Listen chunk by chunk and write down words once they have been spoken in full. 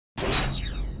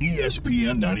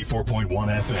ESPN 94.1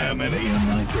 FM and AM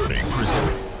 930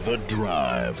 present The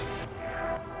Drive.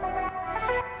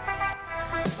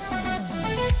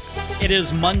 It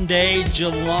is Monday,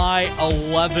 July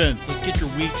 11th. Let's get your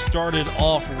week started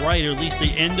off right, or at least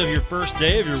the end of your first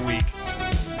day of your week.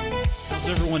 How's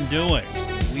everyone doing?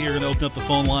 We are going to open up the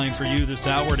phone line for you this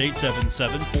hour at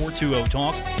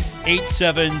 877-420-TALK,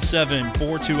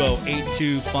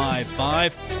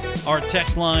 877-420-8255. Our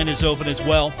text line is open as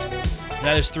well.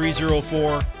 That is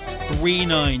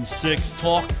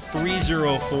 304-396-TALK,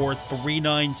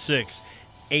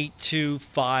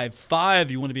 304-396-8255.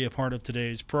 You want to be a part of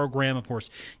today's program, of course.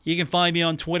 You can find me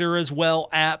on Twitter as well,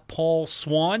 at Paul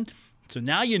Swann. So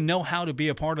now you know how to be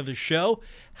a part of the show.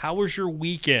 How was your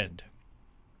weekend?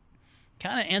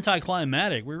 Kind of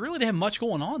anticlimactic. We really didn't have much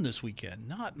going on this weekend.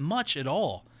 Not much at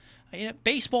all.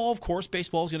 Baseball, of course.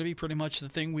 Baseball is going to be pretty much the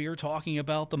thing we are talking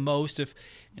about the most if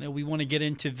we want to get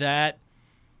into that.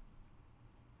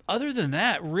 Other than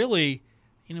that, really,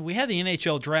 we had the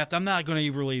NHL draft. I'm not going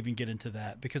to really even get into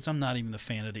that because I'm not even a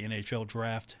fan of the NHL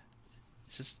draft.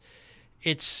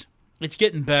 It's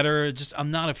getting better. I'm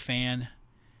not a fan.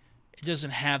 It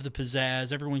doesn't have the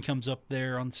pizzazz. Everyone comes up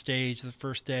there on stage the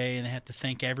first day and they have to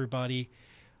thank everybody.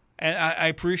 And I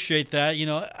appreciate that.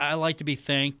 I like to be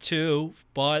thanked too,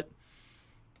 but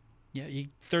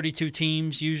 32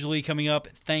 teams usually coming up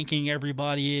thanking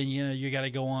everybody, and you got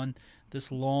to go on this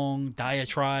long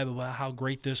diatribe about how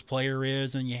great this player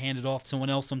is, and you hand it off to someone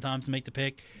else sometimes to make the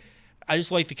pick. I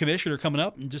just like the commissioner coming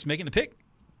up and just making the pick.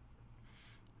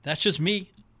 That's just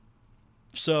me.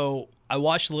 So I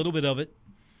watched a little bit of it.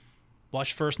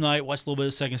 Watched first night, watched a little bit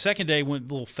of the second. Second day went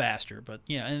a little faster, but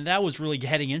and that was really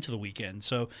heading into the weekend.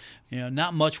 So,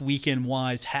 not much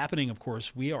weekend-wise happening, of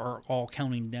course. We are all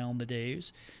counting down the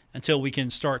days until we can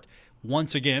start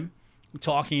once again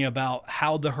talking about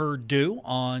how the Herd do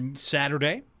on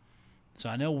Saturday. So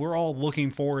I know we're all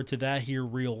looking forward to that here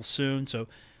real soon. So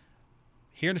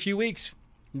here in a few weeks,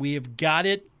 we have got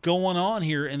it going on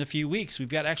here in a few weeks. We've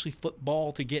got actually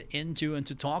football to get into and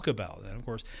to talk about. And, of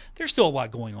course, there's still a lot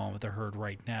going on with the Herd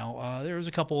right now. There's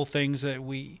a couple of things that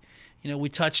we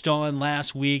touched on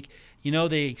last week.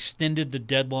 They extended the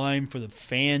deadline for the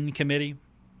fan committee.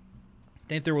 I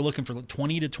think they were looking for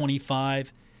 20 to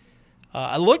 25.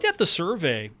 I looked at the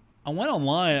survey. I went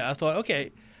online. I thought,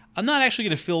 okay, I'm not actually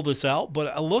going to fill this out, but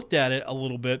I looked at it a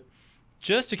little bit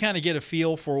just to kind of get a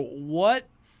feel for what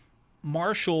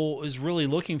Marshall is really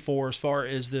looking for as far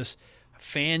as this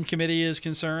fan committee is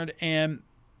concerned. And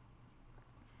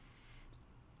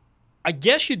I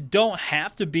guess you don't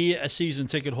have to be a season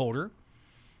ticket holder,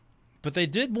 but they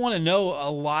did want to know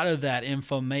a lot of that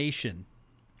information.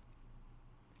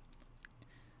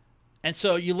 And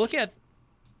so you look at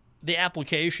the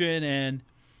application, and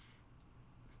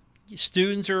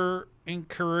students are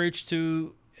encouraged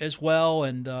to as well.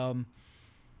 And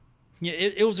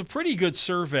it was a pretty good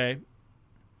survey.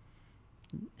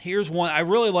 Here's one. I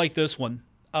really like this one,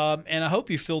 and I hope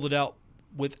you filled it out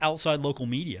with outside local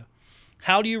media.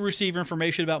 How do you receive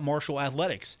information about Marshall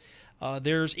Athletics?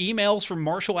 There's emails from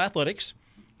Marshall Athletics,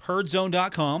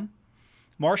 herdzone.com,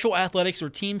 Marshall Athletics or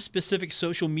team-specific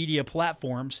social media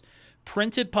platforms,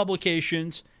 printed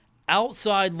publications,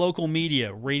 outside local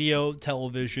media, radio,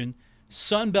 television,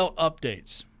 Sunbelt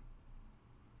updates.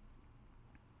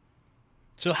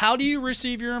 So how do you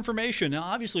receive your information? Now,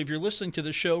 obviously, if you're listening to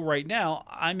the show right now,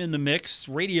 I'm in the mix,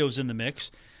 radio's in the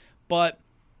mix, but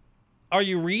are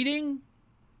you reading?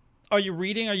 Are you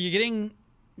getting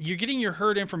your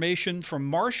Herd information from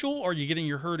Marshall, or are you getting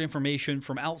your Herd information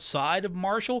from outside of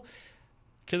Marshall?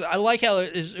 Because I like how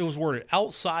it was worded,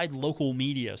 outside local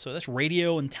media. So that's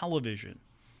radio and television.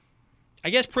 I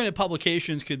guess printed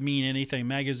publications could mean anything,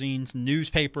 magazines,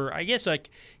 newspaper. I guess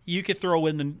you could throw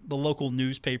in the local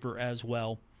newspaper as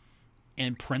well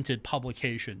and printed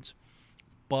publications.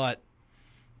 But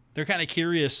they're kind of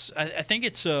curious. I think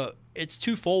it's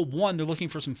twofold. One, they're looking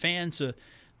for some fans to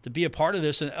be a part of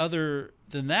this, and other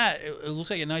than that, it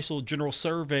looks like a nice little general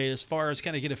survey as far as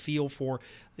kind of get a feel for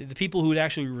the people who would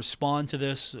actually respond to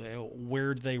this,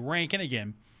 where do they rank. And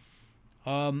again,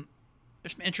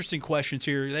 there's some interesting questions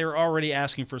here. They were already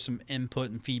asking for some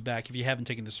input and feedback. If you haven't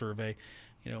taken the survey,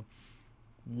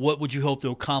 what would you hope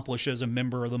to accomplish as a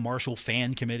member of the Marshall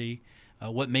Fan Committee?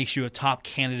 What makes you a top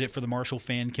candidate for the Marshall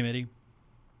Fan Committee?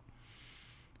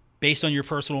 Based on your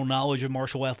personal knowledge of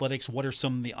Marshall Athletics, what are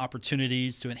some of the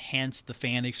opportunities to enhance the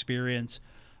fan experience?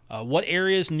 What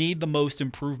areas need the most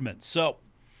improvement? So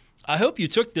I hope you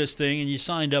took this thing and you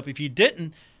signed up. If you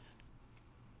didn't,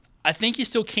 I think you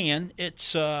still can.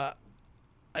 It's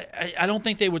I don't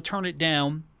think they would turn it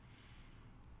down.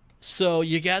 So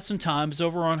you got some time. It's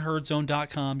over on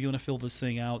herdzone.com. You want to fill this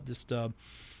thing out. Just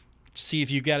see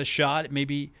if you got a shot at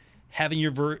maybe having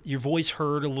your voice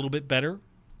heard a little bit better.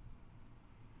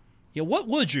 Yeah, what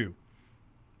would you?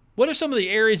 What are some of the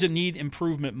areas that need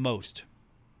improvement most?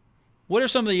 What are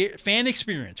some of the fan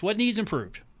experience? What needs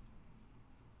improved?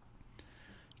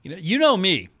 You know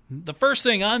me. The first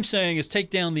thing I'm saying is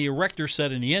take down the erector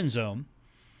set in the end zone,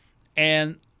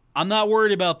 and I'm not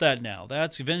worried about that now.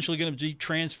 That's eventually going to be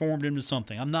transformed into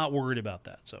something. I'm not worried about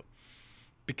that. So,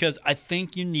 because I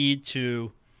think you need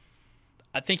to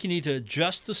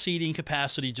adjust the seating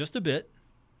capacity just a bit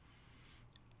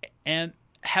and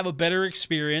have a better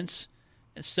experience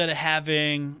instead of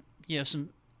having some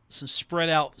spread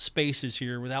out spaces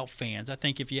here without fans. I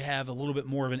think if you have a little bit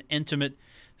more of an intimate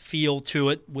feel to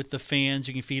it with the fans,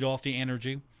 you can feed off the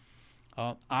energy.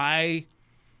 I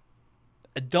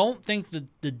don't think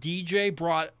the DJ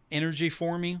brought energy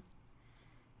for me.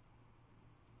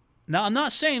 Now, I'm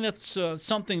not saying that's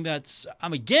something that's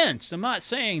I'm against. I'm not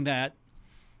saying that.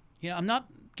 I'm not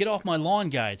get off my lawn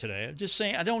guy today. I'm just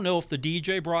saying I don't know if the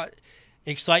DJ brought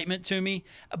excitement to me.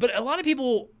 But a lot of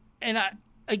people, and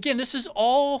again, this is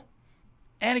all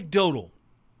anecdotal.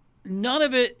 None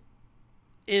of it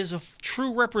is a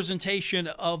true representation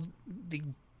of the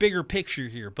bigger picture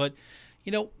here. But,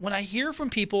 when I hear from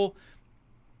people,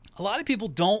 a lot of people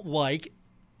don't like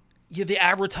the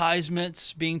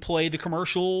advertisements being played, the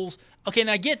commercials. Okay,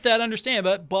 and I get that, understand,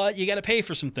 but you got to pay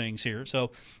for some things here.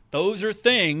 So those are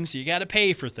things, you got to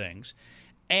pay for things.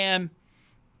 And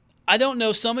I don't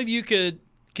know, some of you could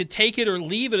take it or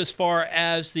leave it as far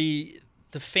as the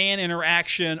fan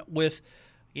interaction with,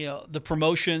 the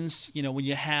promotions, when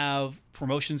you have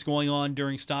promotions going on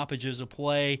during stoppages of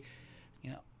play.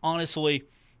 Honestly,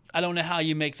 I don't know how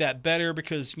you make that better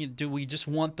because do we just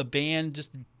want the band just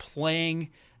playing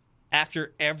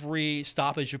after every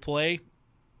stoppage of play?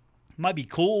 It might be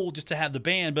cool just to have the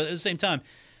band, but at the same time,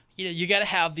 you got to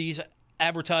have these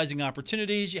advertising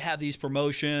opportunities. You have these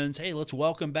promotions. Hey, let's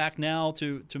welcome back now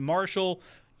to Marshall.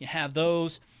 You have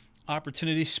those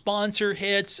opportunities, sponsor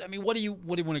hits. I mean, what do you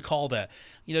want to call that?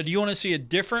 Do you want to see a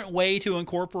different way to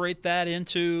incorporate that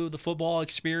into the football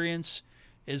experience?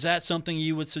 Is that something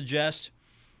you would suggest?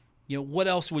 What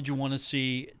else would you want to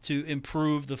see to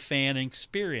improve the fan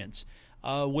experience?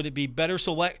 Would it be better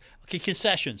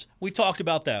concessions? We've talked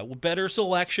about that. Better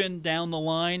selection down the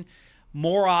line,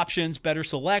 more options, better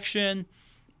selection,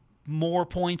 more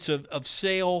points of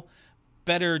sale,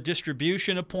 better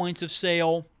distribution of points of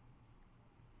sale.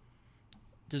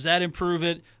 Does that improve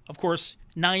it? Of course,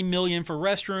 $9 million for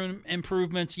restroom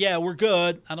improvements. Yeah, we're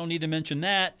good. I don't need to mention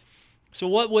that. So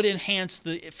what would enhance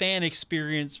the fan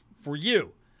experience for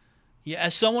you? Yeah,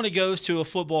 as someone who goes to a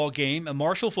football game, a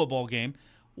Marshall football game,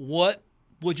 what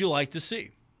would you like to see?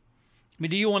 I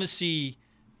mean, do you want to see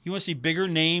bigger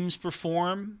names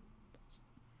perform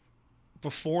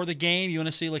before the game? You want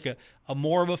to see like a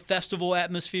more of a festival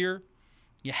atmosphere?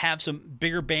 You have some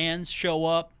bigger bands show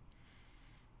up.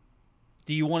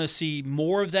 Do you want to see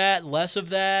more of that, less of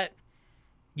that?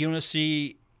 You want to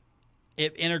see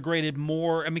it integrated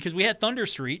more? I mean, because we had Thunder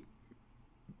Street.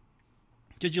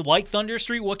 Did you like Thunder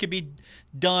Street? What could be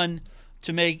done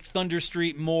to make Thunder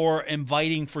Street more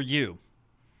inviting for you?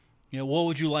 What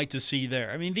would you like to see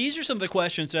there? I mean, these are some of the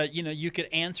questions that, you could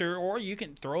answer, or you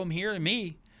can throw them here to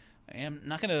me. I'm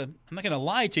not gonna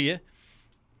lie to you.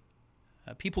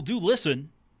 People do listen.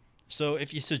 So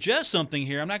if you suggest something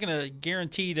here, I'm not going to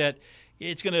guarantee that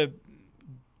it's going to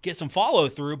get some follow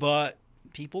through, but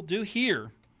people do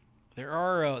hear. There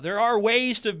are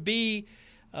ways to be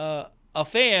a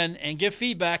fan and give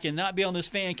feedback and not be on this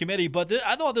fan committee, but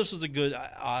I thought this was a good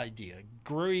idea.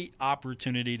 Great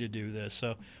opportunity to do this.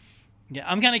 So, yeah,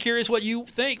 I'm kind of curious what you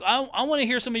think. I want to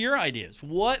hear some of your ideas.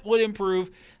 What would improve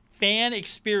fan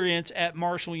experience at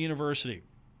Marshall University?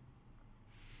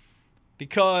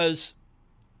 Because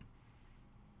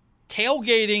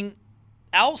tailgating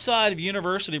outside of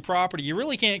university property, you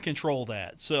really can't control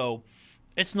that. So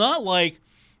it's not like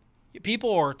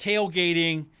people are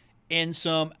tailgating in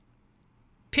some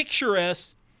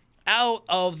picturesque out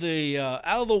of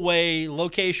the way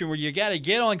location where you got to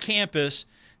get on campus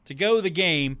to go to the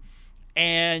game,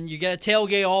 and you got to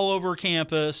tailgate all over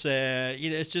campus.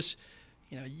 It's just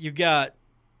you've got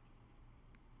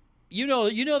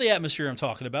the atmosphere I'm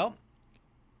talking about,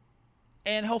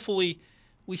 and hopefully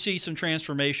we see some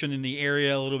transformation in the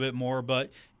area a little bit more. But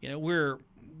we're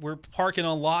parking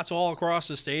on lots all across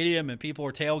the stadium, and people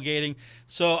are tailgating.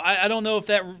 So I don't know if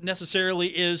that necessarily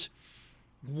is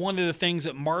one of the things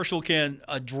that Marshall can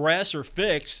address or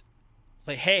fix.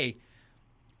 Like, hey,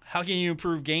 how can you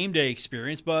improve game day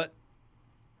experience? But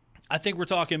I think we're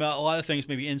talking about a lot of things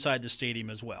maybe inside the stadium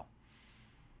as well.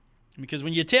 Because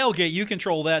when you tailgate, you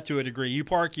control that to a degree. You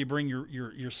park, you bring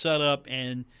your setup,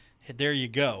 and there you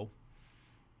go.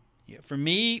 Yeah, for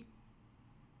me,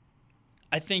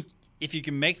 I think if you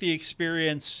can make the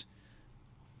experience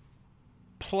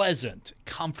pleasant,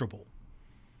 comfortable,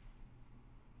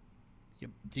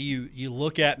 do you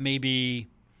look at maybe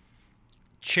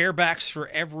chair backs for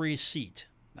every seat?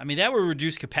 I mean, that would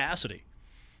reduce capacity.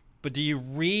 But do you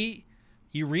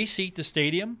reseat the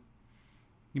stadium?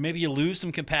 Maybe you lose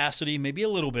some capacity, maybe a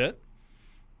little bit,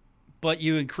 but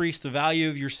you increase the value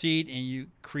of your seat and you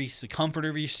increase the comfort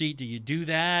of your seat. Do you do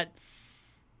that?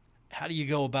 How do you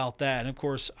go about that? And, of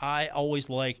course, I always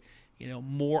like,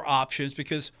 more options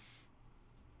because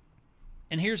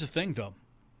 – and here's the thing, though.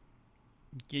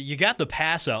 You got the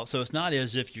pass out, so it's not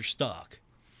as if you're stuck.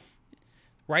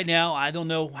 Right now, I don't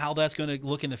know how that's going to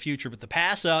look in the future, but the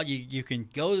pass out, you can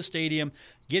go to the stadium,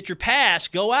 get your pass,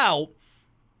 go out,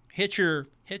 hit your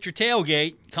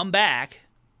tailgate, come back.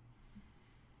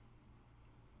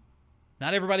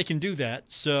 Not everybody can do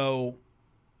that. So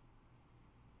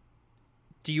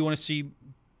do you want to see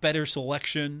better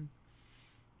selection,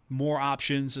 more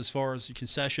options as far as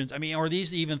concessions? I mean, are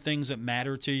these even things that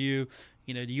matter to you?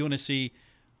 Do you want to see?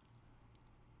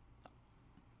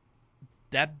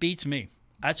 That beats me.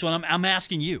 That's what I'm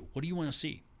asking you. What do you want to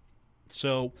see?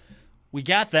 So we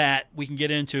got that. We can get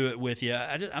into it with you.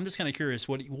 I'm just kind of curious.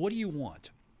 What do you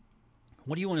want?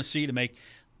 What do you want to see to make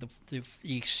the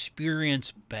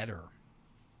experience better?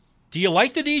 Do you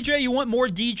like the DJ? You want more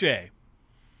DJ?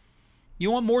 You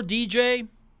want more DJ?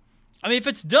 I mean, if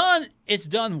it's done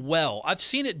well. I've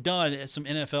seen it done at some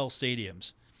NFL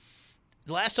stadiums.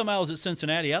 The last time I was at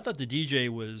Cincinnati, I thought the DJ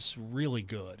was really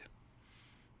good.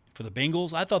 For the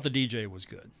Bengals, I thought the DJ was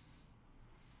good.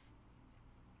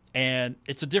 And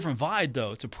it's a different vibe,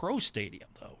 though. It's a pro stadium,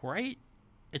 though, right?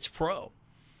 It's pro.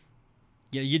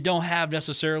 Yeah, you don't have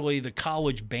necessarily the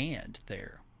college band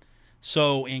there.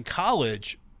 So in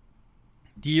college,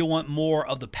 do you want more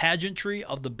of the pageantry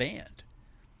of the band?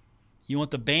 You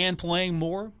want the band playing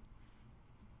more?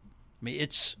 I mean,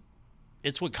 it's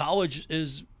what college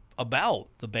is about,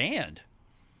 the band.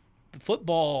 The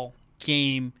football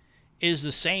game is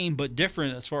the same but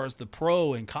different as far as the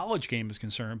pro and college game is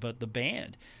concerned, but the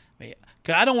band. I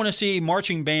don't want to see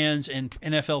marching bands in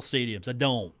NFL stadiums. I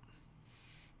don't.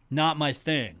 Not my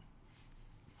thing.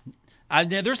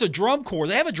 There's a drum corps.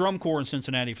 They have a drum corps in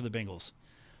Cincinnati for the Bengals.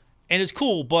 And it's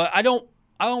cool, but I don't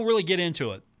really get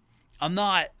into it. I'm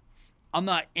not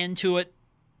into it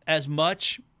as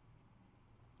much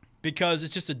because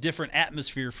it's just a different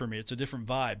atmosphere for me. It's a different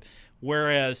vibe.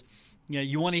 Whereas,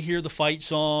 you want to hear the fight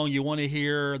song. You want to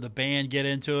hear the band get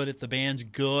into it. If the band's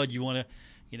good, you want to,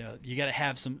 you got to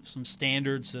have some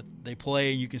standards that they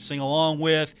play and you can sing along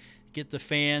with, get the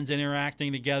fans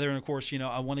interacting together. And, of course,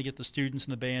 I want to get the students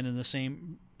in the band in the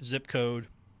same zip code.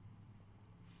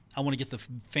 I want to get the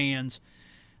fans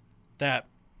that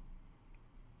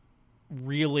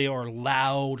really are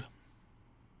loud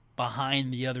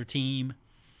behind the other team.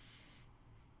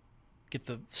 Get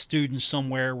the students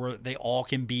somewhere where they all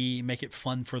can be, make it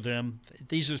fun for them.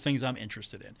 These are things I'm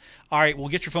interested in. All right, we'll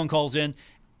get your phone calls in.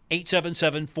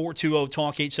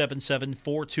 877-420-TALK,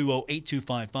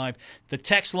 877-420-8255. The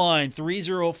text line,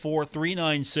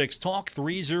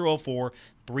 304-396-TALK,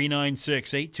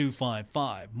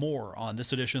 304-396-8255. More on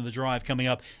this edition of The Drive coming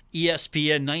up.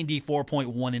 ESPN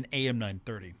 94.1 and AM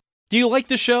 930. Do you like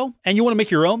the show and you want to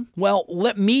make your own? Well,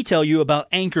 let me tell you about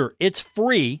Anchor. It's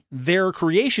free. There are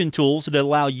creation tools that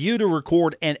allow you to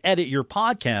record and edit your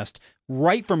podcast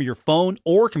right from your phone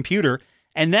or computer.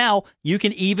 And now you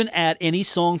can even add any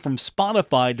song from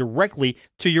Spotify directly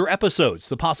to your episodes.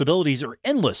 The possibilities are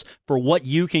endless for what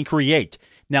you can create.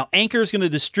 Now, Anchor is going to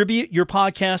distribute your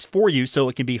podcast for you so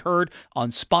it can be heard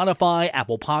on Spotify,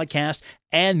 Apple Podcasts,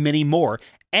 and many more.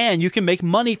 And you can make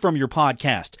money from your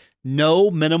podcast. No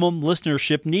minimum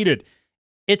listenership needed.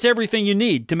 It's everything you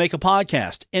need to make a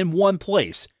podcast in one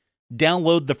place.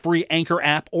 Download the free Anchor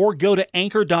app or go to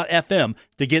anchor.fm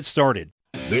to get started.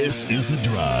 This is The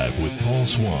Drive with Paul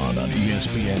Swann on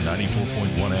ESPN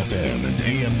 94.1 FM and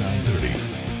AM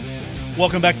 930.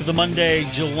 Welcome back to the Monday,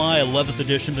 July 11th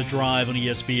edition of The Drive on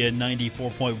ESPN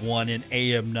 94.1 and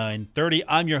AM 930.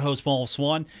 I'm your host, Paul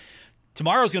Swann.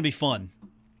 Tomorrow's going to be fun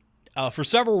for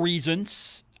several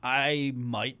reasons. I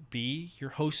might be your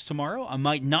host tomorrow. I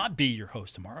might not be your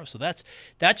host tomorrow. So that's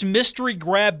mystery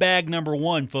grab bag number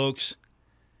one, folks.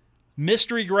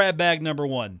 Mystery grab bag number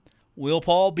one. Will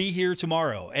Paul be here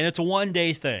tomorrow? And it's a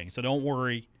one-day thing, so don't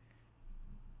worry.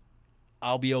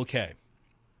 I'll be okay.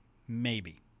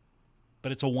 Maybe.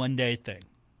 But it's a one-day thing.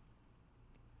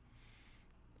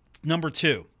 Number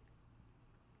 2,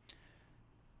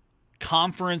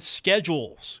 conference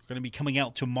schedules are going to be coming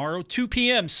out tomorrow, 2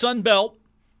 p.m. Sunbelt,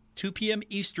 2 p.m.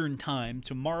 Eastern Time.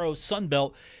 Tomorrow,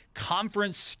 Sunbelt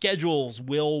conference schedules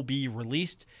will be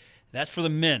released. That's for the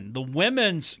men. The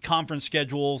women's conference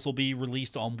schedules will be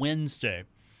released on Wednesday.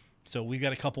 So we've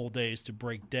got a couple of days to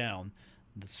break down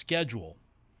the schedule.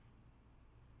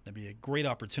 That'd be a great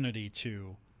opportunity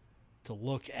to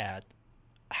look at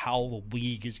how the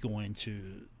league is going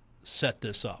to set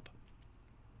this up.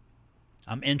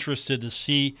 I'm interested to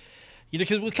see,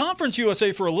 because with Conference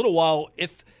USA for a little while,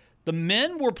 if the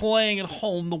men were playing at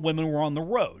home, the women were on the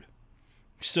road.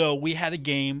 So we had a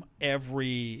game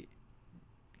every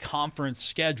conference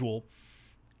schedule,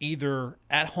 either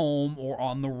at home or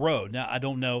on the road. Now, I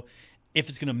don't know if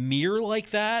it's going to mirror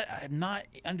like that. I'm not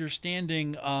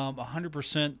understanding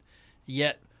 100%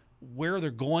 yet where they're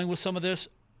going with some of this,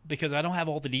 because I don't have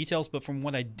all the details. But from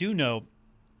what I do know,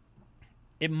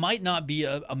 it might not be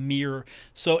a mirror.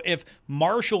 So if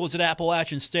Marshall is at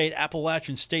Appalachian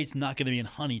State's not going to be in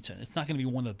Huntington. It's not going to be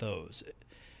one of those.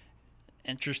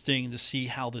 Interesting to see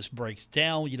how this breaks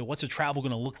down. What's the travel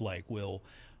going to look like? Will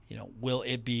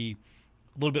it be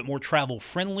a little bit more travel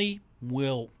friendly?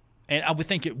 And I would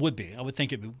think it would be. I would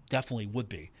think it definitely would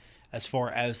be, as far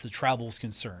as the travel is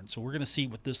concerned. So we're going to see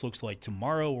what this looks like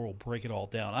tomorrow, or we'll break it all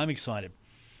down. I'm excited.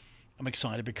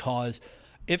 Because,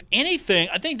 if anything,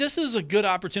 I think this is a good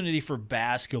opportunity for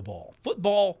basketball.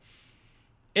 Football,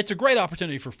 it's a great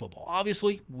opportunity for football.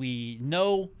 Obviously, we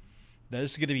know that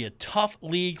this is going to be a tough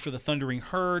league for the Thundering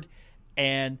Herd.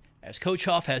 And as Coach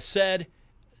Huff has said,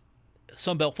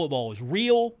 Sunbelt football is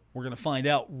real. We're going to find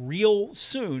out real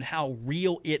soon how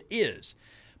real it is.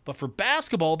 But for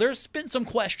basketball, there's been some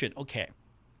question. Okay,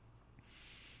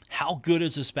 how good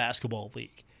is this basketball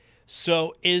league?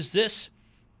 So is this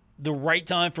the right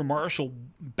time for Marshall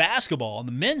basketball on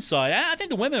the men's side? I think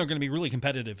the women are going to be really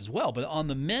competitive as well. But on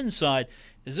the men's side,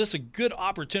 is this a good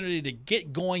opportunity to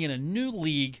get going in a new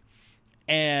league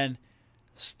and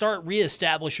start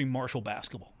reestablishing Marshall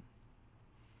basketball?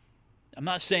 I'm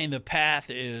not saying the path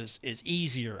is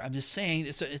easier. I'm just saying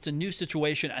it's a new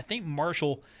situation. I think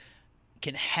Marshall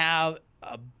can have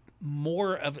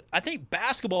more of. I think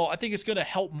basketball. I think it's going to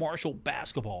help Marshall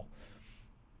basketball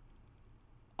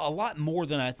a lot more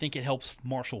than I think it helps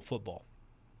Marshall football.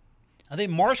 I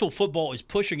think Marshall football is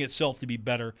pushing itself to be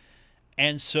better,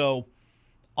 and so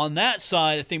on that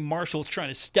side, I think Marshall's trying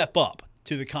to step up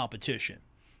to the competition.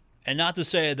 And not to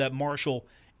say that Marshall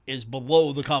is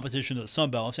below the competition of the Sun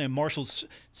Belt. I'm saying Marshall's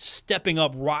stepping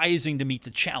up, rising to meet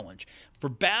the challenge. For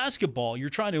basketball, you're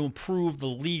trying to improve the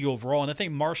league overall, and I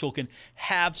think Marshall can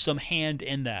have some hand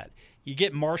in that. You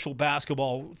get Marshall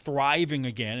basketball thriving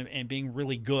again and being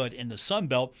really good in the Sun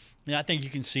Belt, and I think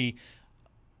you can see,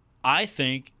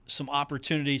 some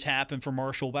opportunities happen for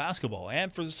Marshall basketball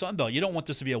and for the Sun Belt. You don't want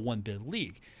this to be a one-bid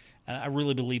league. And I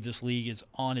really believe this league is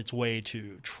on its way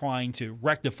to trying to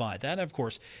rectify that. And of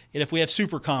course, if we have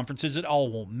super conferences, it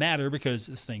all won't matter because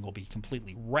this thing will be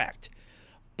completely wrecked.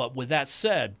 But with that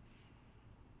said,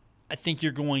 I think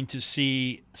you're going to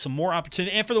see some more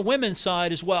opportunity. And for the women's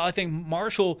side as well, I think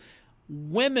Marshall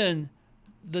women,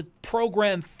 the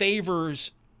program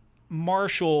favors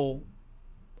Marshall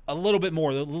a little bit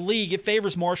more. The league, it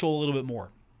favors Marshall a little bit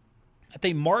more. I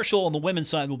think Marshall on the women's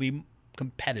side will be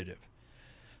competitive.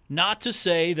 Not to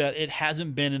say that it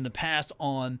hasn't been in the past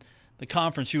on the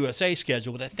Conference USA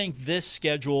schedule, but I think this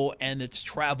schedule and its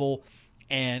travel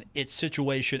and its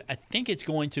situation, I think it's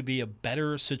going to be a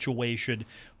better situation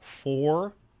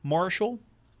for Marshall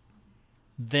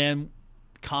than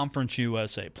Conference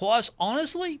USA. Plus,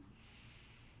 honestly,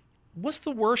 what's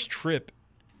the worst trip?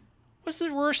 What's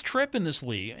the worst trip in this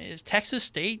league? Is Texas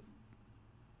State?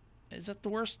 Is that the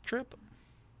worst trip?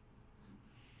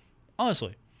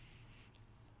 Honestly.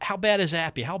 How bad is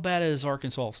Appy? How bad is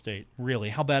Arkansas State? Really?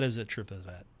 How bad is that trip as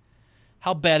that?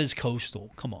 How bad is Coastal?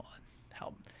 Come on.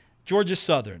 Georgia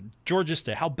Southern, Georgia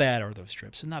State. How bad are those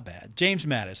trips? Not bad. James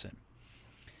Madison.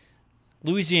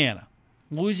 Louisiana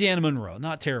Monroe.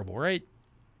 Not terrible, right?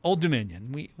 Old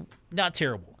Dominion. Not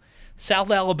terrible.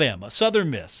 South Alabama. Southern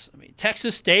Miss.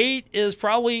 Texas State is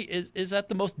probably is that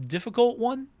the most difficult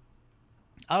one?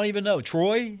 I don't even know.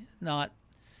 Troy, not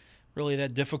really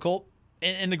that difficult.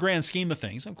 In the grand scheme of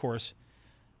things, of course,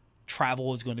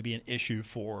 travel is going to be an issue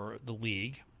for the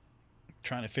league,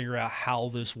 trying to figure out how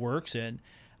this works, and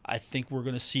I think we're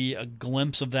going to see a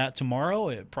glimpse of that tomorrow.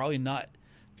 It's probably not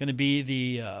going to be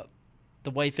the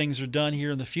way things are done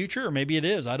here in the future, or maybe it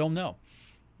is. I don't know.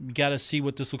 We got to see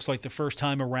what this looks like the first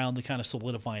time around to kind of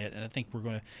solidify it, and I think we're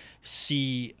going to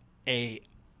see a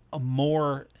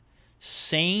more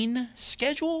sane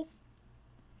schedule.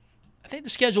 think the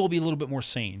schedule will be a little bit more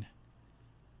sane.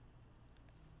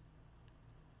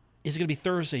 Is it going to be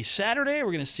Thursday, Saturday?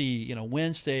 We're going to see,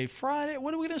 Wednesday, Friday.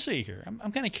 What are we going to see here?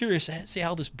 I'm kind of curious to see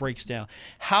how this breaks down.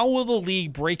 How will the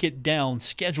league break it down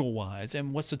schedule-wise,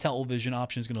 and what's the television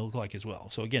options going to look like as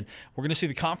well? So, again, we're going to see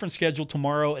the conference schedule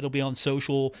tomorrow. It'll be on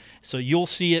social, so you'll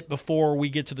see it before we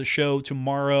get to the show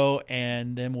tomorrow,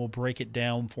 and then we'll break it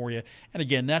down for you. And,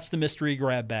 again, that's the mystery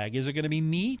grab bag. Is it going to be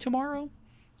me tomorrow,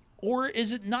 or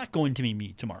is it not going to be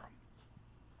me tomorrow?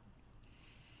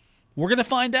 We're going to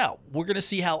find out. We're going to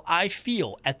see how I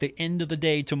feel at the end of the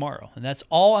day tomorrow. And that's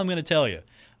all I'm going to tell you.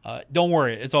 Don't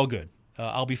worry. It's all good.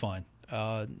 I'll be fine.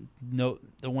 No,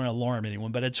 don't want to alarm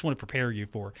anyone, but I just want to prepare you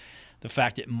for the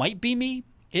fact it might be me.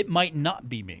 It might not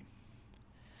be me.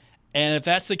 And if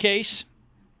that's the case,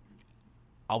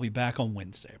 I'll be back on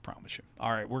Wednesday, I promise you.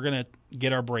 All right, we're going to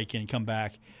get our break in, come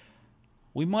back.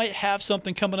 We might have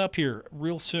something coming up here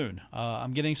real soon.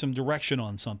 I'm getting some direction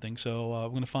on something, so we're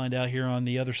going to find out here on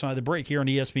the other side of the break here on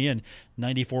ESPN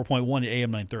 94.1 AM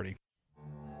 930.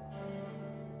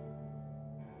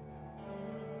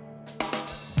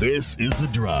 This is The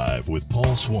Drive with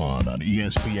Paul Swann on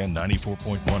ESPN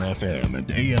 94.1 FM and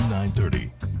AM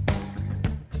 930.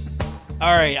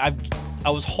 All right, I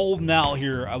was holding out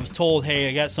here. I was told, hey,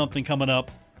 I got something coming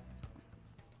up.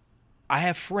 I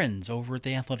have friends over at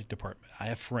the athletic department. I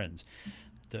have friends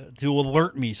to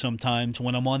alert me sometimes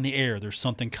when I'm on the air. There's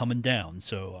something coming down.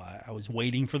 So I was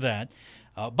waiting for that.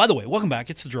 By the way, welcome back.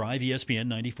 It's The Drive, ESPN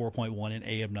 94.1 and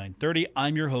AM 930.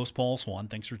 I'm your host, Paul Swann.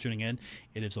 Thanks for tuning in.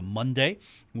 It is a Monday.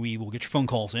 We will get your phone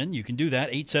calls in. You can do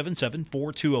that,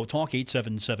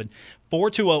 877-420-TALK,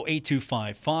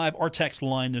 877-420-8255. Our text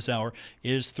line this hour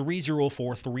is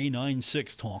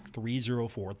 304-396-TALK,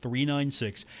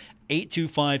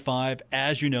 304-396-8255.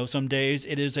 As you know, some days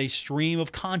it is a stream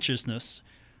of consciousness.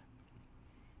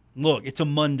 Look, it's a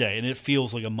Monday, and it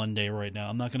feels like a Monday right now.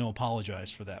 I'm not going to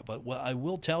apologize for that. But what I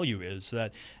will tell you is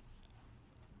that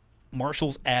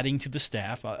Marshall's adding to the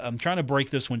staff. I'm trying to break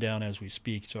this one down as we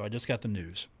speak, so I just got the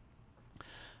news.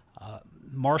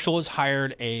 Marshall has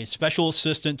hired a special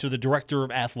assistant to the director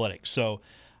of athletics. So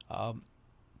the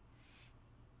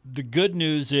good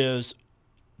news is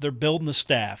they're building the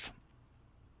staff.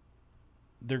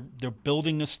 They're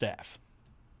building the staff.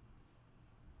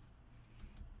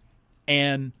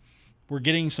 And we're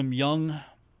getting some young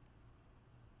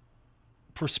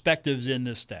perspectives in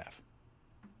this staff.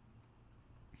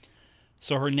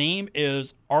 So her name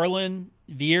is Arlen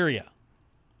Vieira.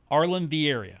 Arlen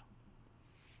Vieira.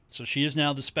 So she is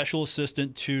now the special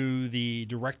assistant to the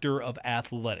director of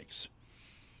athletics.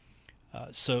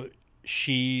 So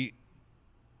she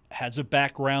has a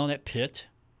background at Pitt.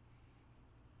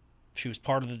 She was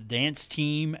part of the dance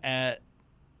team at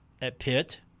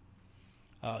Pitt.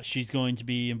 She's going to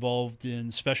be involved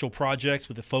in special projects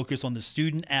with a focus on the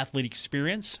student-athlete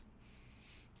experience.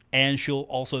 And she'll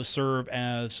also serve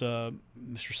as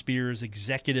Mr. Spears'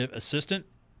 executive assistant.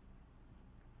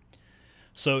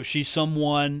 So she's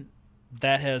someone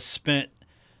that has spent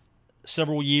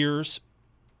several years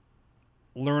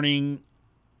learning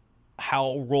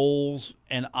how roles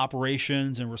and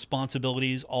operations and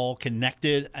responsibilities all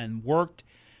connected and worked.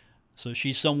 So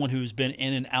she's someone who's been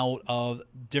in and out of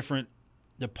different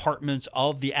departments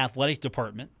of the athletic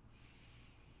department.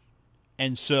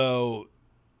 And so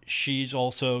she's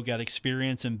also got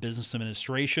experience in business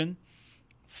administration,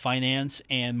 finance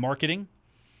and marketing,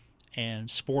 and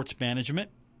sports management.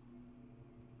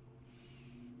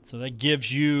 So that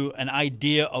gives you an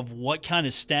idea of what kind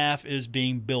of staff is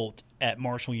being built at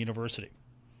Marshall University.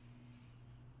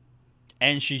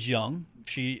 And she's young.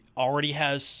 She already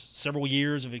has several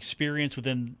years of experience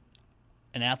within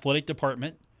an athletic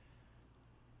department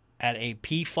at a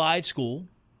P5 school,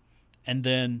 and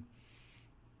then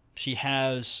she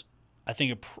has, I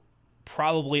think,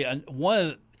 probably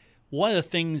one of the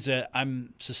things that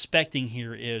I'm suspecting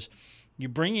here is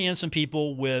you're bringing in some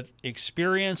people with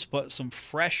experience but some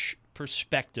fresh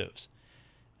perspectives,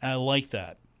 and I like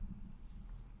that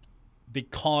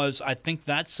because I think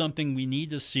that's something we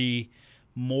need to see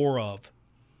more of,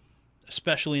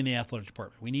 especially in the athletic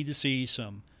department. We need to see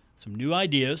some new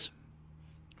ideas,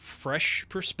 fresh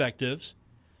perspectives,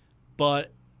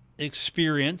 but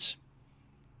experience.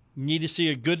 Need to see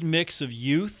a good mix of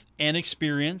youth and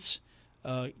experience,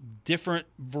 different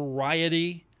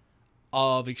variety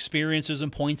of experiences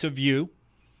and points of view.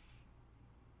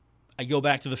 I go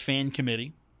back to the fan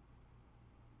committee.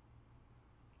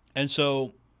 And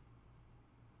so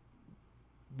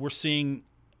we're seeing,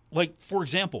 like, for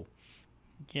example,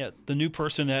 the new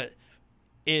person that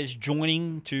is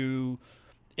joining to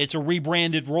It's a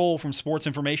rebranded role from sports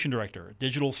information director,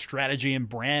 digital strategy and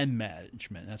brand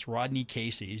management. That's Rodney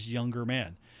Casey. He's a younger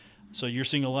man. So you're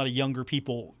seeing a lot of younger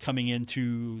people coming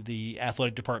into the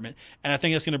athletic department. And I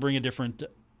think that's going to bring a different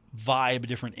vibe, a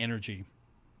different energy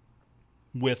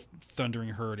with Thundering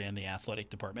Herd and the athletic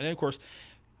department. And, of course,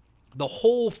 the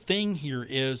whole thing here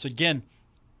is, again,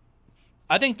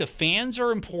 I think the fans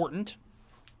are important.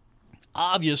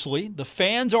 Obviously, the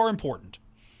fans are important.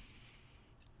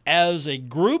 As a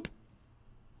group,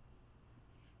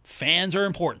 fans are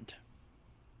important.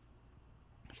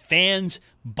 Fans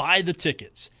buy the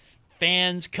tickets.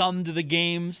 Fans come to the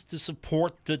games to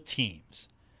support the teams.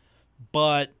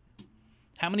 But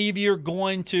how many of you are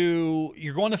going to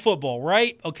football,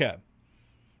 right? Okay.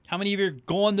 How many of you are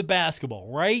going to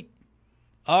basketball, right?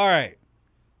 All right.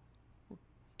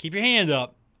 Keep your hand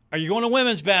up. Are you going to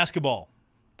women's basketball?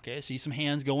 Okay, I see some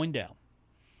hands going down.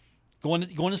 Going to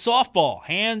softball,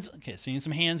 hands. Okay, seeing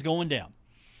some hands going down.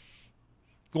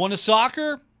 Going to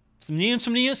soccer, seeing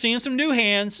some new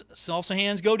hands. Saw some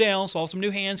hands go down. Saw some new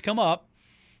hands come up.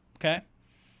 Okay.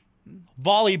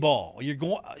 Volleyball, you're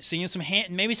seeing some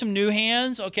maybe some new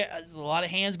hands. Okay, there's a lot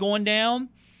of hands going down.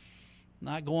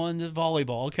 Not going to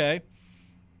volleyball. Okay.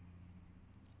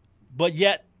 But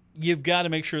yet, you've got to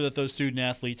make sure that those student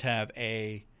athletes have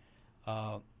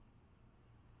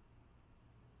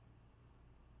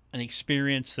an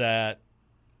experience that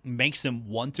makes them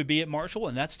want to be at Marshall,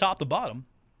 and that's top to bottom.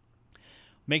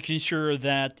 Making sure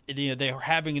that they are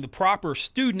having the proper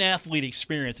student-athlete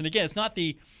experience. And again, it's not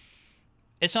the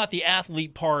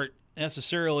athlete part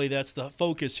necessarily that's the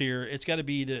focus here. It's got to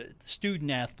be the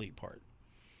student-athlete part.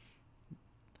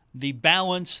 The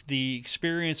balance, the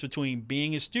experience between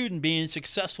being a student, being a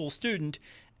successful student,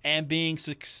 and being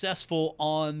successful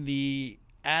on the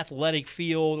athletic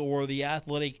field or the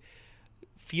athletic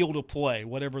field of play,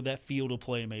 whatever that field of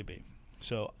play may be.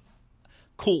 So,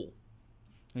 cool.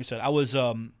 Like I said, I was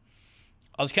kind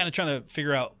of trying to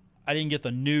figure out. I didn't get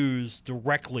the news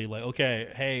directly. Like,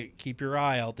 okay, hey, keep your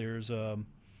eye out. There's some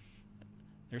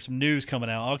news coming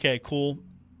out. Okay, cool.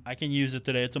 I can use it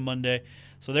today. It's a Monday,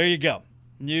 so there you go.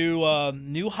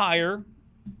 New hire.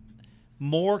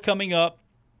 More coming up.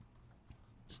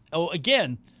 Oh,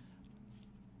 again,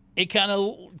 it kind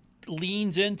of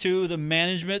leans into the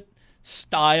management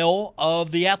style of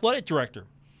the athletic director,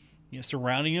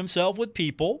 surrounding himself with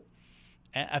people.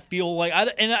 And I feel like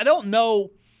I don't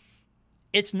know.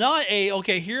 It's not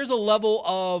here's a level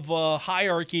of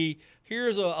hierarchy.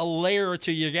 Here's a layer or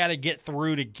two you got to get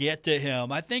through to get to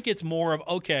him. I think it's more of,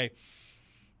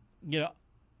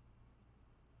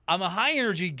 I'm a high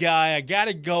energy guy. I got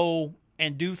to go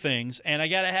and do things, and I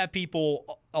got to have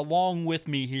people along with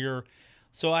me here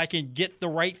so I can get the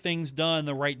right things done in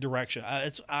the right direction.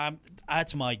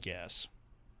 That's my guess.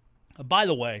 By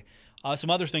the way, some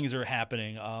other things are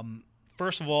happening.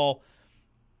 First of all,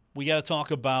 we got to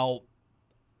talk about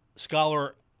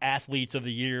Scholar Athletes of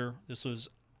the Year. This was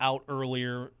out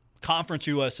earlier. Conference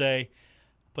USA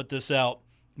put this out.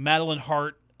 Madeline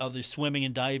Hart of the swimming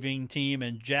and diving team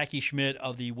and Jackie Schmidt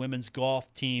of the women's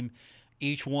golf team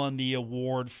each won the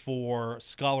award for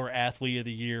Scholar Athlete of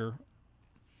the Year.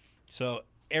 So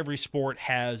every sport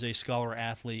has a Scholar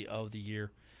Athlete of the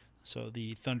Year. So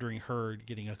the Thundering Herd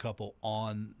getting a couple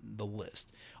on the list.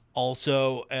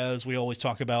 Also, as we always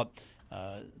talk about,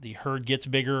 the Herd gets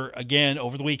bigger again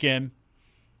over the weekend.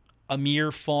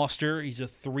 Amir Foster, he's a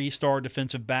 3-star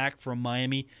defensive back from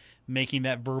Miami, making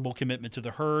that verbal commitment to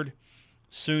the Herd.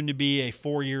 Soon to be a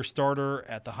 4-year starter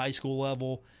at the high school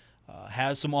level.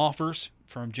 Has some offers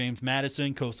from James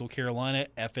Madison, Coastal Carolina,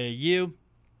 FAU.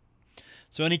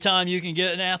 So anytime you can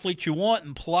get an athlete you want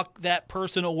and pluck that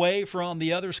person away from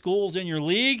the other schools in your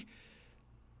league,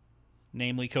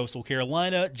 namely Coastal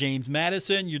Carolina, James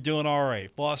Madison, you're doing all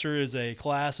right. Foster is a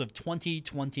class of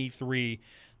 2023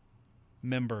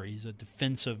 member. He's a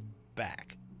defensive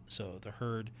back. So the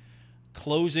Herd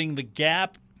closing the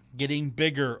gap, getting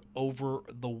bigger over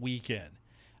the weekend.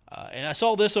 And I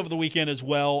saw this over the weekend as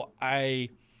well.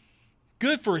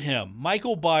 Good for him.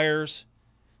 Michael Byers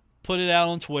put it out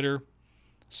on Twitter,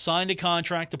 signed a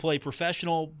contract to play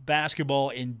professional basketball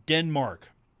in Denmark.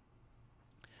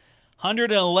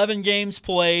 111 games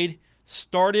played,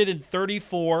 started in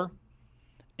 34.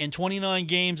 In 29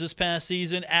 games this past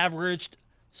season, averaged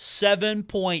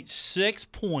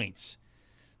 7.6 points,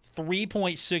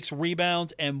 3.6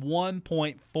 rebounds, and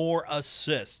 1.4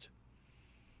 assists.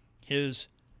 His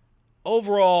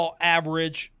overall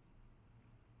average,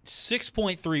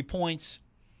 6.3 points,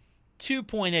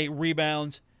 2.8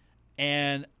 rebounds,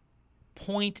 and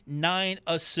 0.9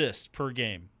 assists per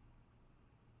game.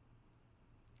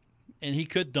 And he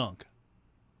could dunk.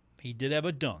 He did have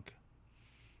a dunk.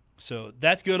 So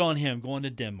that's good on him going to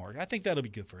Denmark. I think that'll be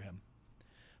good for him.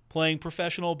 Playing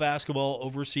professional basketball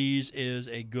overseas is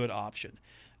a good option.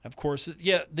 Of course,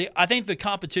 yeah, I think the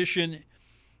competition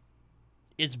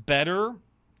is better.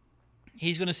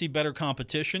 He's going to see better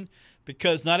competition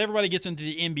because not everybody gets into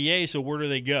the NBA, so where do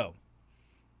they go?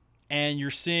 And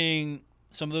you're seeing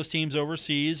some of those teams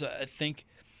overseas. I think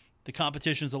the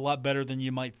competition is a lot better than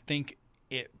you might think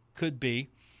it could be.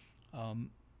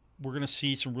 We're going to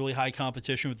see some really high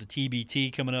competition with the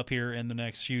TBT coming up here in the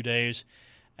next few days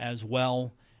as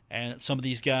well. And some of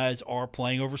these guys are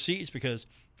playing overseas because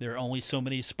there are only so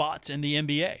many spots in the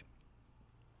NBA.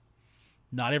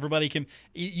 Not everybody can.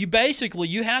 You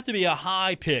have to be a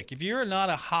high pick. If you're not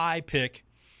a high pick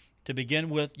to begin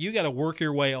with, you got to work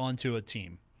your way onto a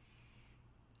team.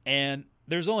 And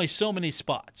there's only so many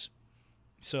spots.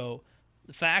 So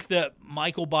the fact that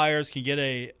Michael Byers can get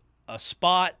a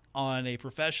spot on a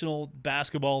professional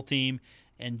basketball team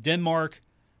in Denmark,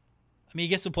 I mean, he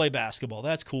gets to play basketball.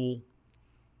 That's cool.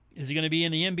 Is he going to be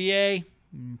in the NBA?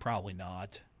 Probably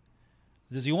not.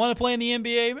 Does he want to play in the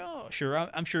NBA? Oh, sure.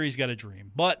 I'm sure he's got a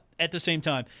dream. But at the same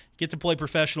time, get to play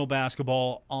professional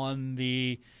basketball on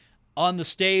the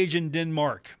stage in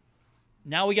Denmark.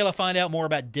 Now we got to find out more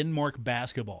about Denmark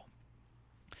basketball.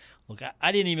 Look,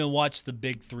 I didn't even watch the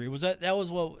Big Three.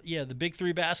 The Big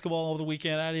Three basketball over the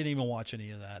weekend? I didn't even watch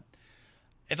any of that.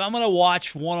 If I'm going to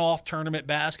watch one-off tournament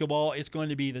basketball, it's going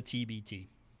to be the TBT.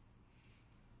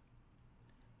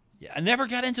 Yeah, I never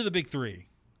got into the Big Three.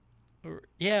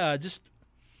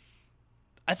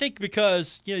 I think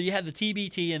because, you had the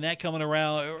TBT and that coming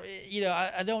around,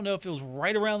 I don't know if it was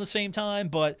right around the same time,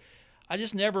 but I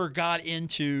just never got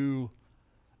into.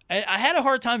 I had a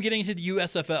hard time getting into the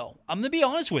USFL. I'm going to be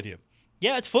honest with you.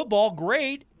 Yeah, it's football,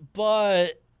 great,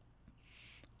 but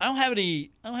I don't have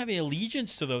any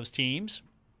allegiance to those teams.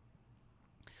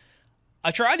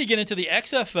 I tried to get into the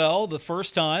XFL the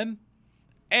first time,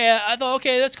 and I thought,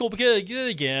 okay, that's cool because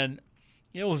again,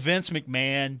 with Vince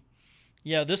McMahon.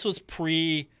 Yeah, this was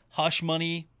pre-hush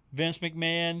money, Vince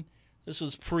McMahon. This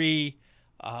was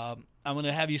I'm going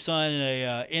to have you sign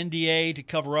a NDA to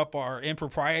cover up our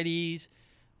improprieties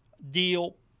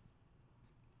deal.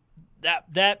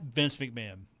 That Vince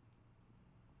McMahon.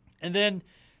 And then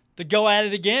to go at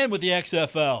it again with the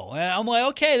XFL. And I'm like,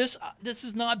 okay, this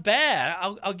is not bad.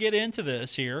 I'll get into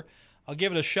this here. I'll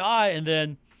give it a shot. And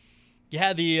then you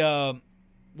had the,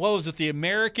 the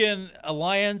American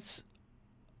Alliance...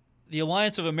 The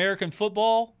Alliance of American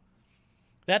Football,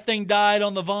 that thing died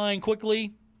on the vine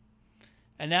quickly.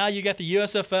 And now you got the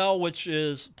USFL, which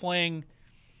is playing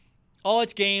all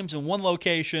its games in one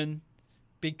location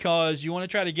because you want to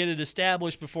try to get it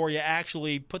established before you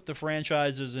actually put the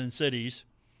franchises in cities.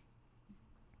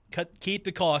 Keep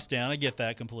the cost down. I get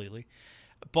that completely.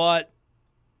 But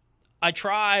I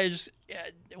tried.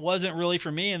 It wasn't really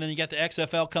for me. And then you got the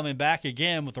XFL coming back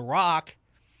again with The Rock.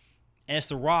 And it's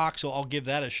The Rock, so I'll give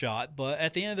that a shot. But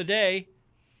at the end of the day,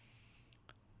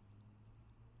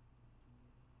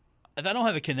 if I don't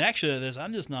have a connection to this,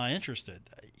 I'm just not interested.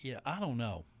 Yeah, I don't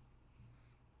know.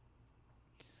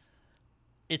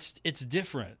 It's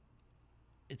different.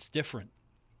 It's different.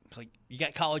 Like, you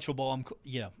got college football.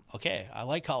 Okay, I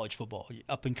like college football.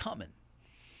 Up and coming.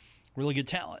 Really good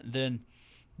talent. Then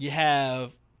you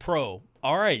have pro.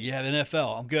 All right, you have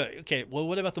NFL. I'm good. Okay, well,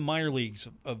 what about the minor leagues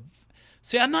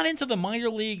See, I'm not into the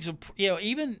minor leagues of,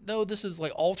 even though this is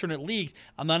like alternate leagues,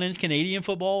 I'm not into Canadian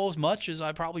football as much as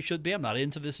I probably should be. I'm not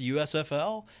into this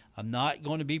USFL. I'm not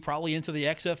going to be probably into the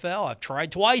XFL. I've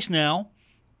tried twice now.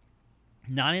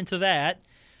 Not into that.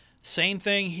 Same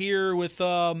thing here with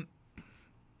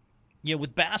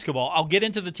with basketball. I'll get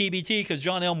into the TBT because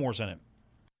John Elmore's in it.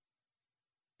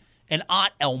 And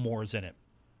Ott Elmore's in it.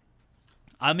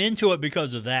 I'm into it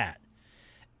because of that.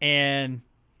 And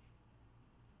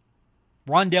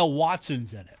Rondell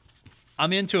Watson's in it.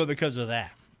 I'm into it because of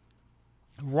that.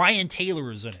 Ryan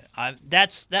Taylor is in it.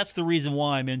 That's the reason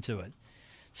why I'm into it.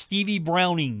 Stevie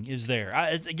Browning is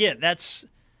there. That's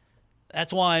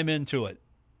why I'm into it.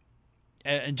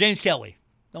 And James Kelly.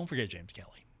 Don't forget James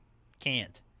Kelly.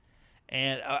 Can't.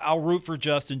 And I'll root for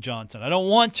Justin Johnson. I don't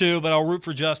want to, but I'll root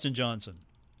for Justin Johnson.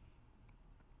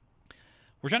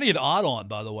 We're trying to get Ott on,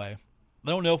 by the way. I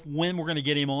don't know when we're going to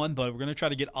get him on, but we're going to try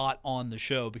to get Ott on the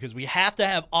show because we have to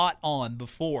have Ott on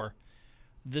before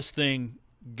this thing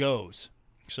goes.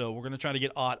 So we're going to try to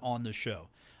get Ott on the show.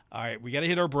 All right, we got to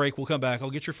hit our break. We'll come back. I'll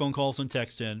get your phone calls and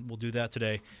text in. We'll do that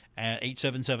today at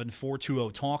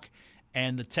 877-420-TALK,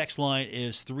 And the text line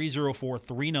is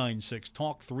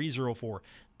 304-396-TALK,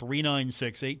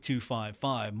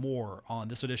 304-396-8255. More on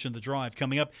this edition of The Drive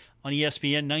coming up on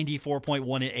ESPN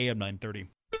 94.1 at AM 930.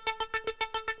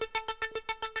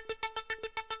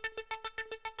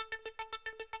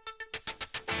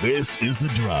 This is The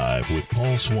Drive with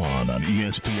Paul Swann on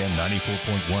ESPN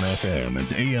 94.1 FM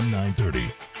and AM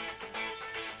 930.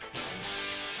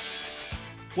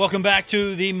 Welcome back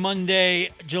to the Monday,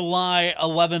 July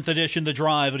 11th edition, The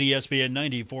Drive at ESPN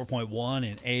 94.1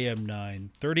 and AM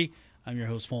 930. I'm your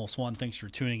host, Paul Swann. Thanks for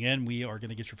tuning in. We are going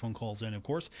to get your phone calls in, of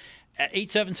course, at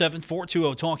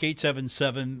 877-420-TALK,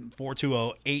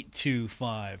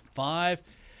 877-420-8255.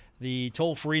 The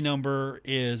toll-free number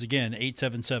is, again,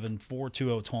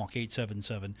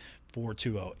 877-420-TALK,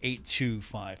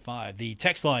 877-420-8255. The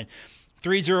text line,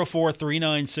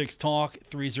 304-396-TALK,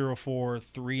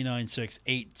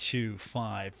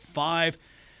 304-396-8255.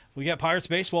 We got Pirates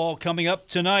baseball coming up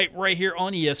tonight right here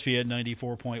on ESPN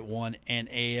 94.1 and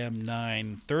AM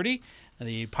 930.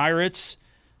 The Pirates,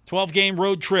 12-game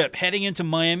road trip heading into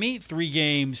Miami,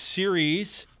 3-game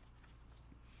series.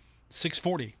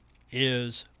 6:40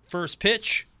 is first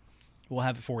pitch. We'll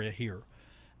have it for you here.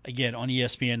 Again, on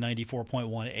ESPN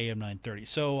 94.1 AM 930.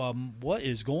 So, what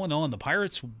is going on? The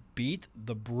Pirates beat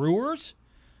the Brewers?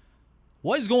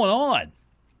 What is going on?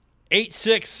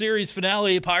 8-6 series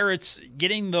finale. Pirates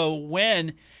getting the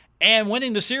win and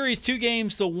winning the series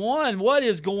 2-1. What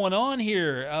is going on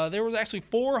here? There was actually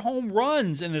 4 home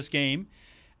runs in this game.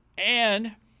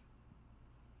 And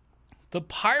the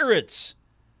Pirates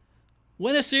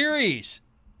win a series.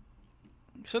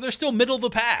 So they're still middle of the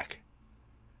pack.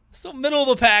 Still middle of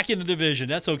the pack in the division.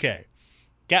 That's okay.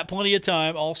 Got plenty of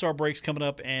time. All-Star break's coming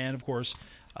up. And, of course,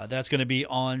 that's going to be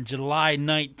on July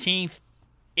 19th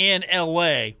in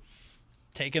L.A.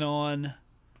 Taking on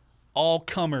all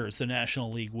comers, the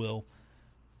National League will.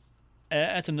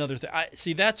 That's another thing.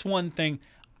 See, that's one thing.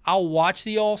 I'll watch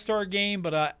the All-Star game,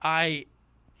 but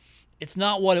it's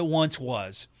not what it once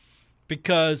was.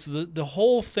 Because the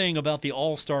whole thing about the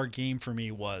All-Star game for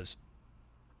me was,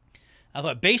 I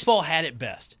thought baseball had it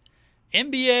best.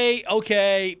 NBA,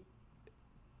 okay.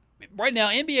 Right now,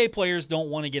 NBA players don't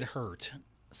want to get hurt.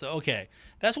 So, okay.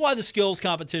 That's why the skills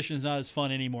competition is not as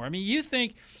fun anymore. I mean, you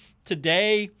think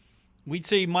today we'd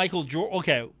see Michael Jordan.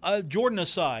 Okay, Jordan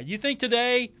aside. You think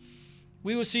today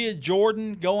we would see a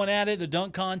Jordan going at it, the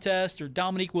dunk contest, or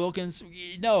Dominique Wilkins?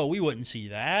 No, we wouldn't see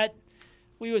that.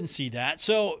 We wouldn't see that.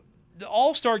 So, the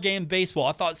All-Star game baseball,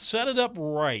 I thought, set it up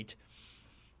right.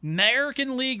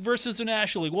 American League versus the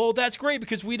National League. Well, that's great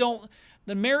because the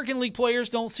American League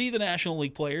players don't see the National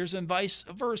League players and vice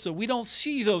versa. We don't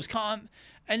see those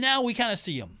and now we kind of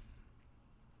see them.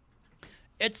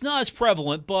 It's not as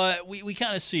prevalent, but we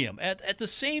kind of see them. At the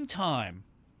same time,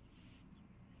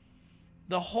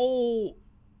 if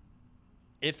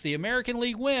the American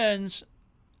League wins,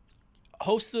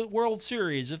 host the World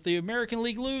Series. If the American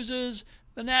League loses,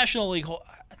 the National League,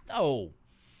 no.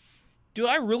 Do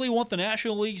I really want the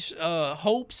National League's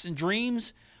hopes and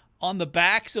dreams on the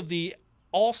backs of the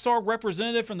All-Star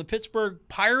representative from the Pittsburgh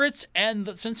Pirates and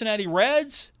the Cincinnati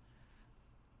Reds?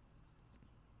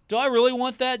 Do I really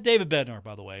want that? David Bednar,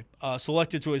 by the way,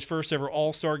 selected to his first ever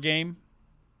All-Star game.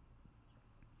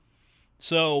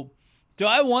 So, do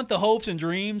I want the hopes and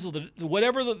dreams of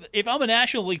if I'm a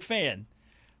National League fan?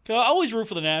 Because I always root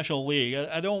for the National League.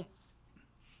 I don't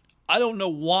know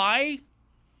why,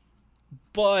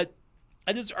 but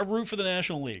I root for the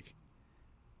National League.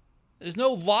 There's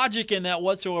no logic in that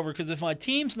whatsoever because if my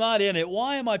team's not in it,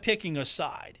 why am I picking a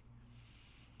side?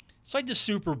 It's like the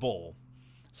Super Bowl.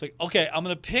 It's like, okay, I'm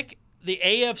going to pick the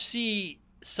AFC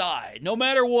side. No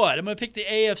matter what, I'm going to pick the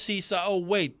AFC side. Oh,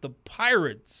 wait, the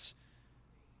Pirates,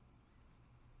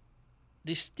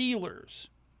 the Steelers,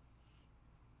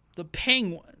 the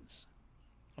Penguins.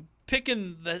 I'm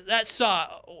picking that side.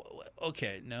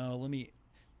 Okay, no,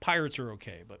 Pirates are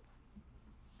okay, but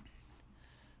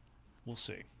we'll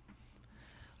see.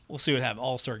 We'll see what happens.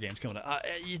 All-Star games coming up.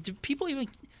 Do people even...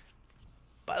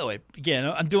 By the way, again,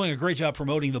 I'm doing a great job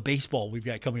promoting the baseball we've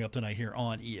got coming up tonight here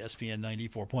on ESPN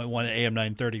 94.1 at AM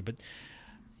 930. But,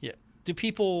 yeah, do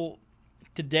people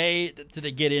today, do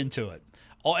they get into it?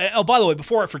 Oh, by the way,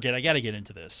 before I forget, I got to get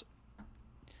into this.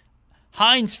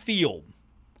 Heinz Field.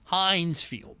 I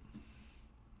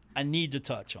need to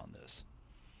touch on this.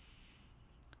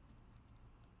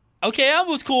 Okay, I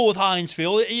was cool with Heinz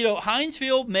Field. You know, Heinz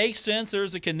Field makes sense.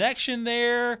 There's a connection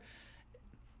there.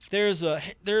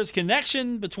 There's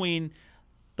connection between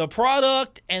the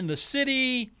product and the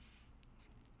city.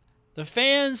 The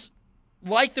fans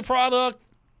like the product.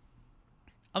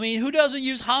 I mean, who doesn't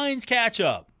use Heinz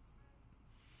ketchup?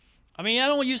 I mean, I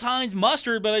don't use Heinz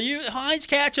mustard, but Heinz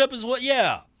ketchup is what,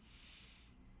 yeah.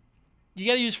 You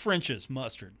got to use French's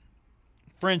mustard.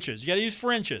 French's. You got to use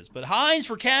French's. But Heinz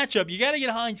for ketchup, you got to get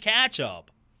Heinz ketchup.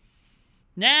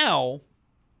 Now,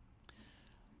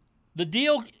 the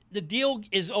deal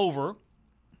is over.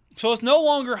 So it's no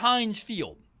longer Heinz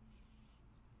Field.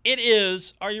 It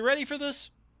is, are you ready for this?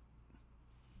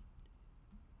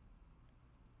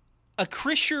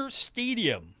 Acrisure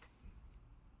Stadium.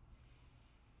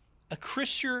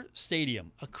 Acrisure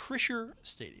Stadium. Acrisure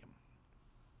Stadium.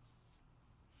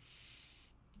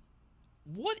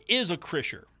 What is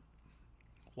Acrisure?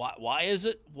 Why is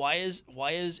it? Why is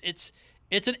it's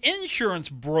an insurance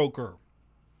broker.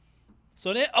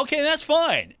 So okay, that's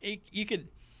fine. You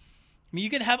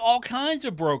could have all kinds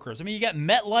of brokers. I mean, you got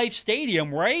MetLife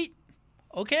Stadium, right?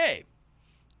 Okay,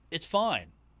 it's fine.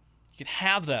 You can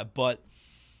have that, but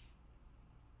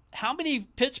how many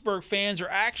Pittsburgh fans are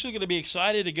actually going to be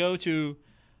excited to go to?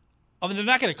 I mean, they're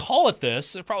not going to call it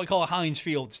this. They'll probably call it Heinz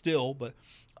Field still, but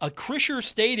Acrisure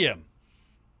Stadium.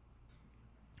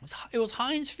 It was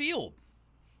Heinz Field.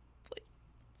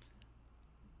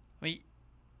 I mean,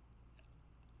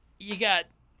 you got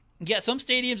some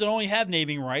stadiums that only have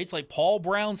naming rights, like Paul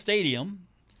Brown Stadium.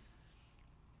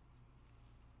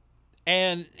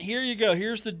 And here you go.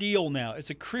 Here's the deal now. It's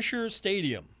Acrisure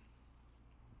Stadium.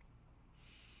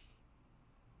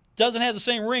 Doesn't have the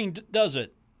same ring, does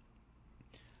it?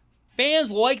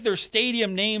 Fans like their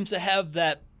stadium names to have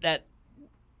that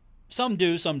some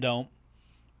do, some don't.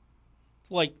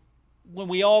 It's like when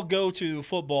we all go to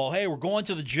football, hey, we're going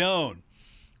to the Joan.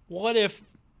 What if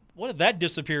that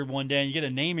disappeared one day and you get a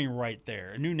naming right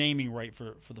there, a new naming right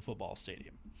for the football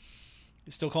stadium?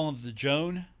 You still calling it the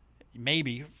Joan?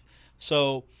 Maybe.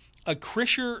 So,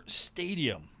 Acrisure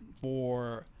Stadium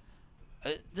for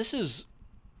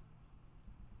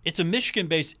it's a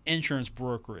Michigan-based insurance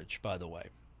brokerage, by the way.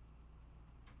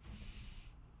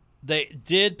 They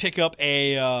did pick up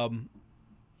a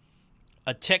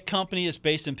tech company that's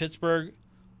based in Pittsburgh,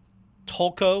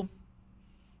 Tolco,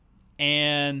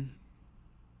 and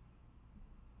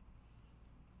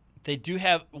they do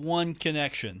have one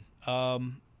connection.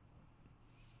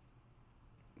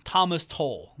 Thomas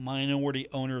Toll, minority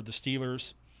owner of the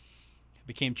Steelers,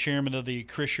 became chairman of the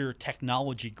Acrisure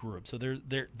Technology Group. So they're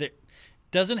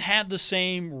doesn't have the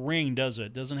same ring, does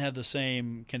it? Doesn't have the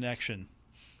same connection.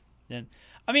 And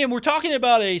I mean, we're talking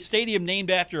about a stadium named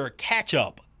after a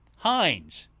ketchup,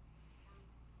 Heinz.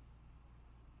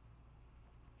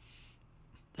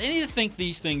 They need to think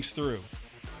these things through.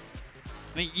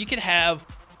 I mean, you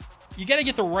got to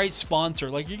get the right sponsor.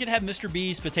 Like, you could have Mr.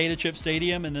 B's Potato Chip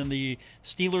Stadium, and then the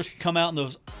Steelers could come out in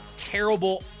those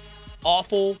terrible,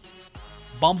 awful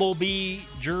Bumblebee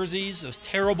jerseys, those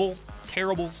terrible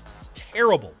jerseys.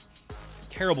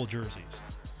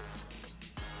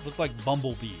 Look like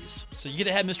bumblebees. So you could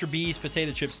have Mr. B's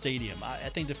Potato Chip Stadium. I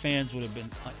think the fans would have been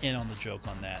in on the joke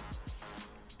on that.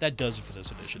 That does it for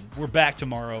this edition. We're back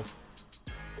tomorrow.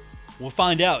 We'll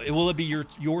find out. Will it be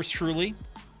yours truly?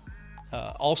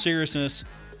 All seriousness,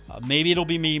 maybe it'll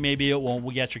be me, maybe it won't.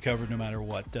 We got you covered no matter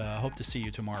what. Hope to see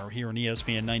you tomorrow here on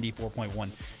ESPN 94.1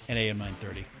 and AM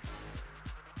 930.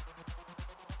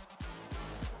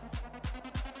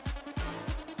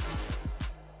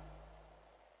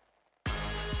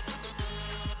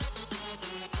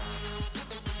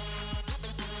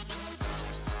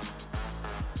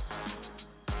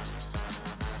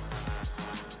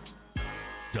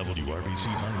 WRBC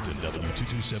Huntington,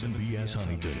 W227BS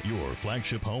Huntington, your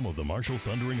flagship home of the Marshall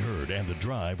Thundering Herd and The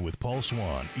Drive with Paul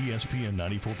Swann, ESPN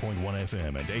 94.1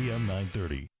 FM and AM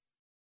 930.